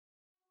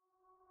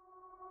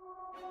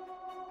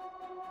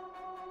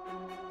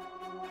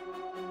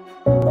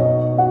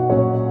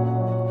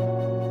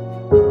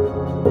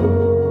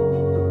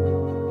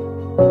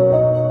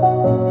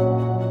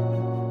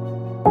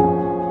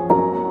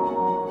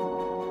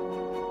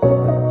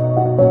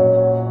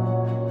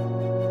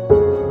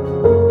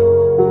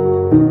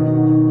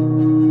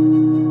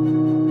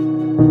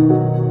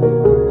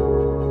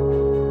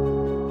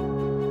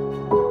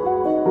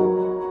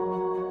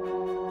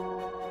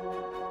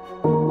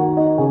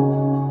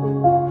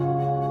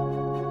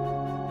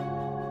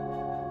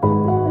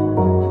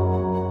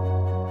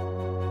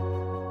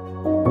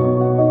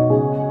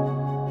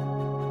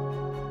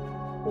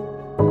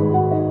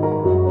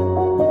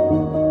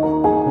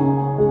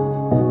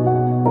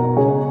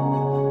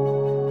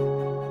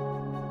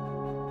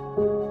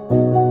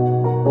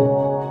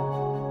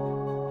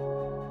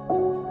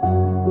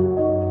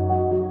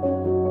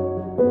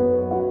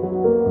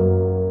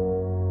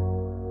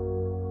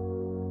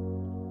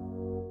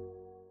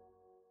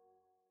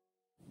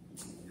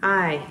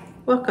Hi,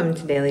 welcome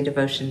to Daily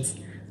Devotions.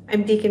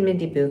 I'm Deacon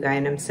Mindy Bugaj,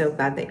 and I'm so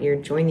glad that you're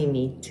joining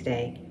me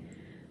today.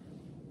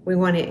 We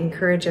want to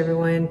encourage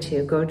everyone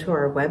to go to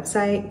our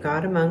website,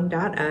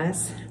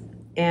 godamong.us,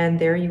 and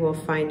there you will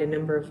find a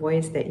number of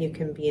ways that you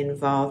can be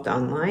involved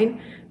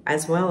online,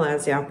 as well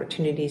as the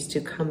opportunities to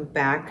come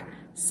back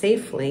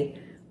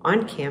safely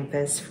on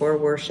campus for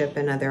worship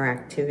and other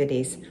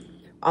activities.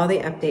 All the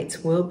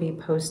updates will be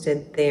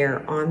posted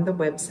there on the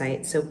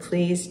website, so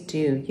please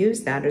do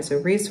use that as a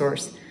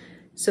resource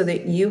so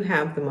that you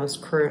have the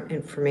most current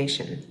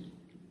information.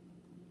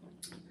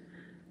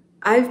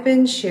 I've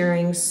been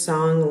sharing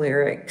song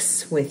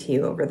lyrics with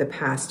you over the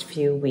past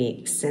few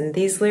weeks, and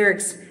these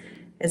lyrics,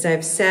 as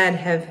I've said,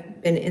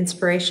 have been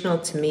inspirational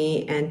to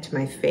me and to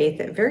my faith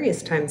at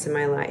various times in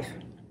my life.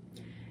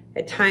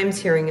 At times,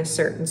 hearing a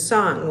certain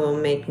song will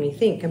make me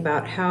think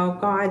about how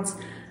God's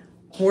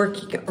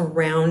working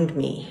around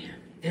me,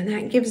 and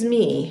that gives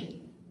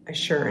me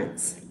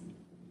assurance.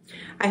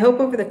 I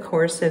hope over the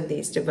course of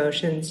these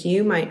devotions,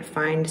 you might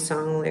find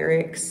song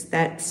lyrics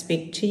that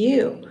speak to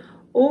you,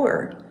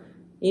 or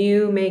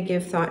you may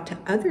give thought to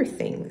other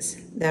things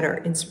that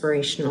are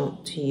inspirational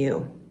to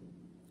you,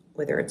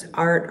 whether it's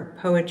art or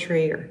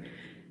poetry or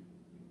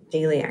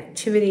daily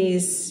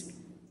activities,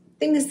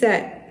 things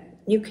that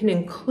you can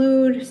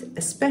include,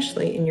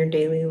 especially in your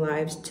daily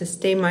lives, to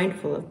stay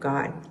mindful of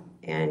God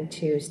and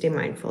to stay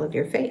mindful of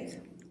your faith.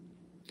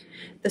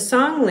 The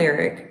song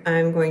lyric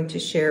I'm going to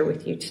share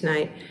with you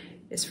tonight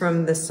is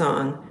from the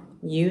song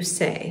You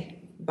Say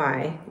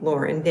by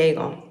Lauren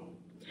Daigle.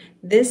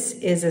 This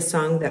is a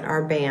song that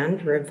our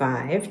band,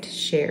 Revived,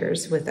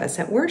 shares with us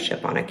at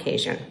worship on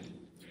occasion.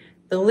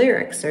 The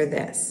lyrics are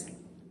this: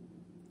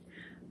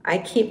 I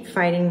keep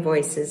fighting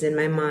voices in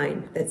my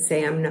mind that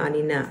say I'm not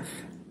enough.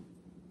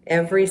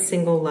 Every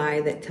single lie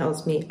that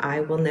tells me I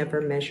will never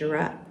measure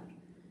up.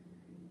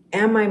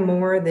 Am I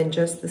more than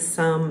just the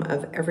sum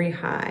of every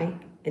high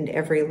and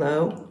every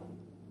low?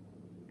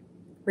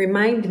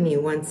 Remind me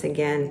once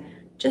again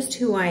just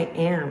who I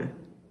am,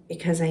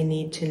 because I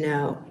need to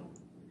know.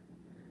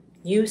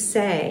 You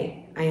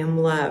say I am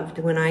loved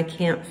when I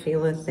can't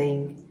feel a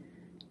thing.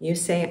 You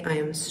say I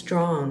am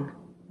strong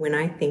when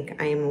I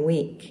think I am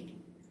weak.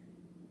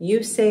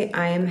 You say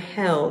I am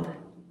held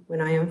when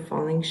I am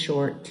falling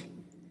short.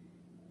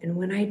 And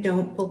when I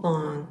don't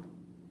belong,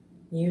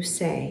 you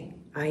say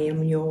I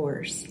am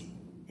yours.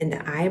 And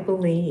I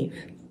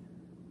believe,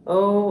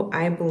 oh,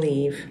 I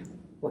believe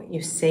what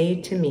you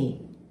say to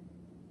me.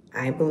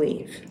 I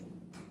believe.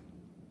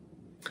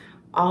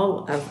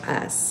 All of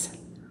us,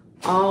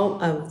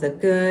 all of the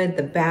good,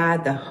 the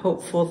bad, the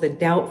hopeful, the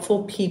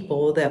doubtful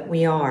people that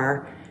we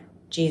are,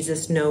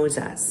 Jesus knows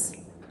us,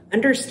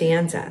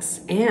 understands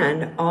us,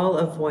 and all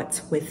of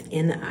what's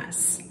within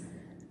us.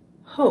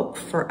 Hope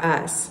for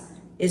us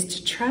is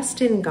to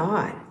trust in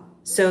God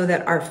so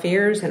that our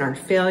fears and our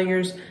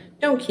failures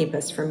don't keep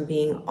us from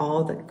being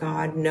all that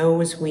God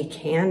knows we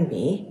can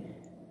be.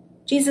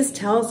 Jesus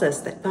tells us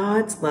that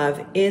God's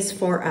love is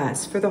for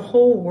us, for the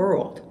whole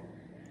world.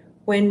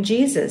 When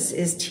Jesus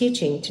is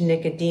teaching to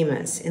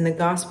Nicodemus in the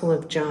Gospel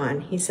of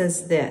John, he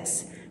says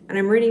this, and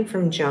I'm reading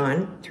from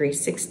John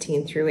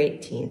 3:16 through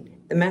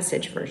 18, the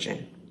Message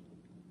version.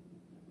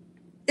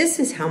 This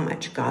is how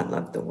much God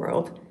loved the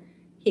world.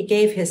 He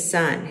gave his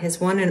Son,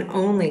 his one and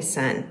only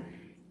Son,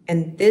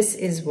 and this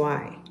is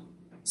why,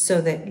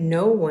 so that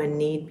no one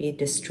need be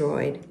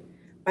destroyed.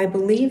 By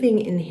believing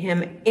in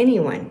him,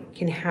 anyone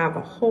can have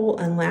a whole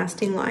and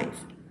lasting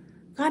life.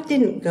 God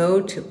didn't go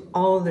to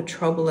all the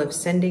trouble of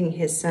sending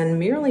his Son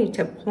merely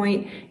to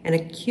point an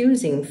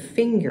accusing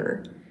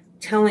finger,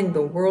 telling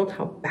the world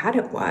how bad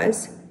it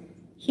was.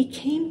 He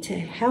came to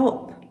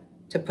help,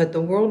 to put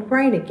the world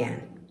right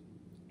again.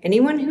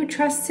 Anyone who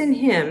trusts in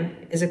him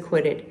is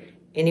acquitted.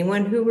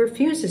 Anyone who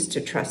refuses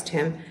to trust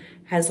him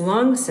has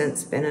long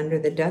since been under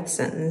the death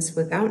sentence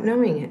without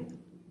knowing it.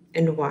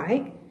 And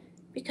why?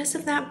 Because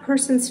of that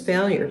person's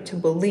failure to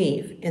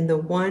believe in the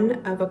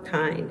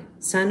one-of-a-kind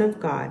Son of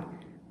God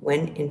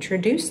when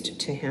introduced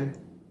to him.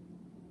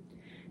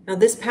 Now,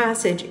 this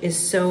passage is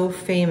so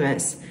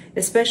famous,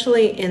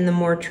 especially in the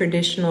more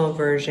traditional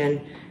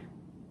version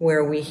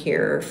where we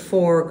hear,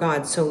 for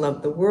God so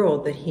loved the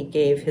world that he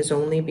gave his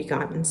only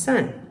begotten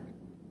Son.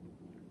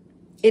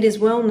 It is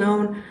well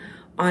known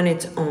on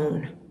its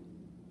own,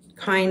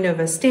 kind of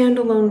a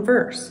standalone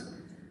verse,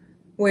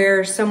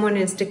 where someone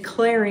is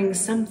declaring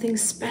something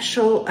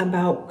special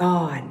about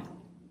God,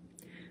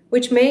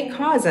 which may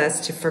cause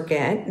us to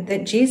forget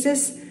that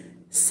Jesus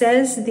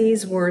says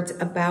these words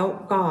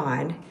about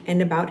God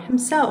and about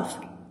himself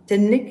to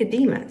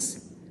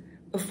Nicodemus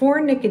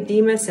before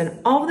Nicodemus and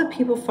all the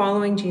people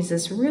following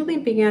Jesus really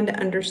began to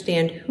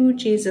understand who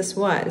Jesus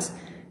was.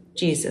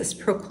 Jesus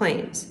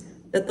proclaims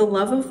that the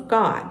love of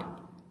God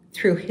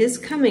through his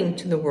coming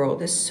to the world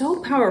is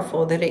so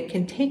powerful that it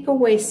can take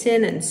away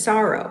sin and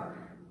sorrow,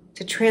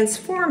 to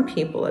transform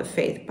people of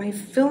faith by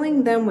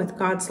filling them with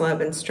God's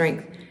love and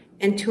strength,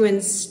 and to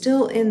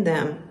instill in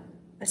them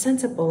a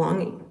sense of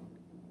belonging.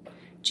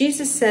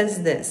 Jesus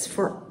says this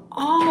for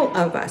all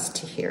of us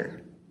to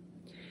hear.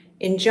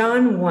 In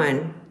John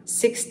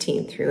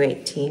 1:16 through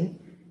 18,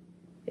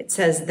 it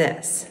says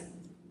this: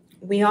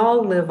 "We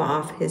all live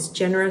off his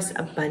generous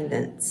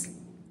abundance,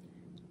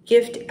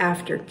 gift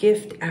after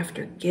gift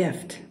after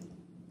gift.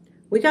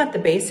 We got the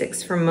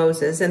basics from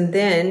Moses, and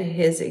then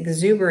his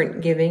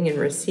exuberant giving and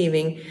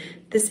receiving,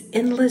 this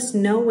endless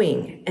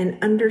knowing and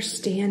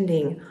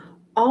understanding.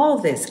 All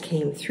this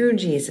came through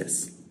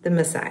Jesus, the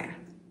Messiah.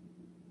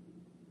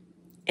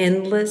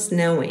 Endless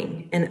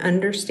knowing and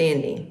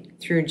understanding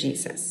through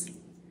Jesus.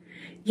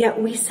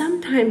 Yet we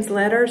sometimes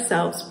let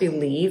ourselves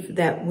believe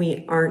that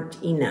we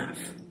aren't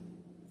enough,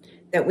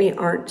 that we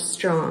aren't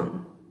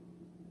strong,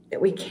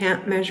 that we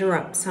can't measure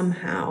up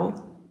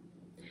somehow.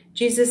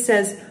 Jesus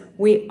says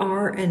we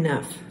are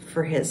enough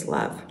for his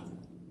love.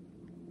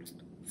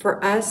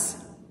 For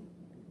us,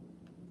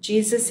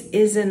 Jesus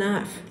is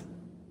enough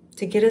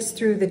to get us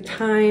through the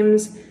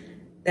times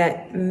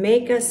that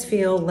make us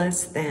feel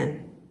less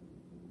than.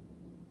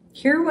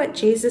 Hear what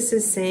Jesus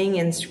is saying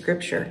in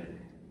Scripture.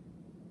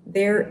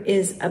 There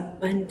is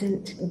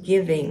abundant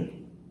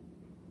giving.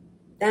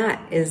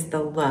 That is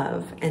the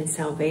love and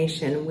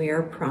salvation we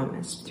are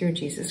promised through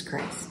Jesus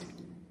Christ.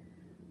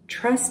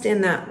 Trust in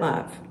that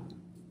love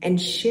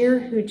and share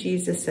who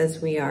Jesus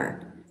says we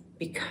are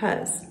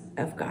because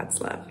of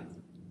God's love.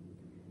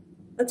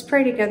 Let's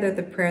pray together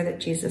the prayer that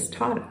Jesus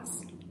taught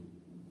us.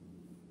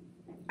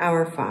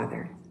 Our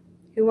Father,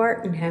 who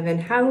art in heaven,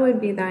 hallowed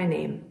be thy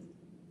name.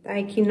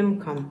 Thy kingdom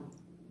come,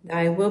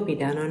 thy will be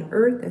done on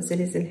earth as it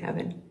is in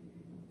heaven.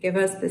 Give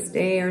us this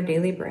day our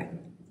daily bread.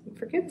 And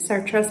forgive us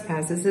our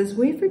trespasses as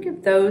we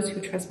forgive those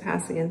who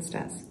trespass against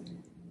us.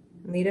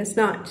 And lead us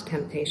not into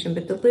temptation,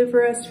 but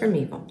deliver us from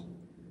evil.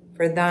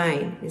 For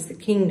thine is the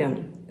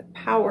kingdom, the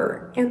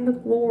power, and the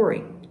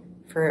glory,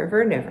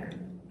 forever and ever.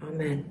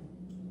 Amen.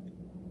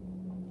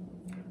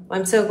 Well,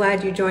 I'm so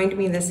glad you joined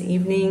me this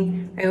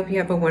evening. I hope you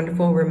have a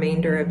wonderful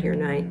remainder of your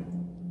night.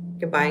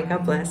 Goodbye.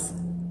 God bless.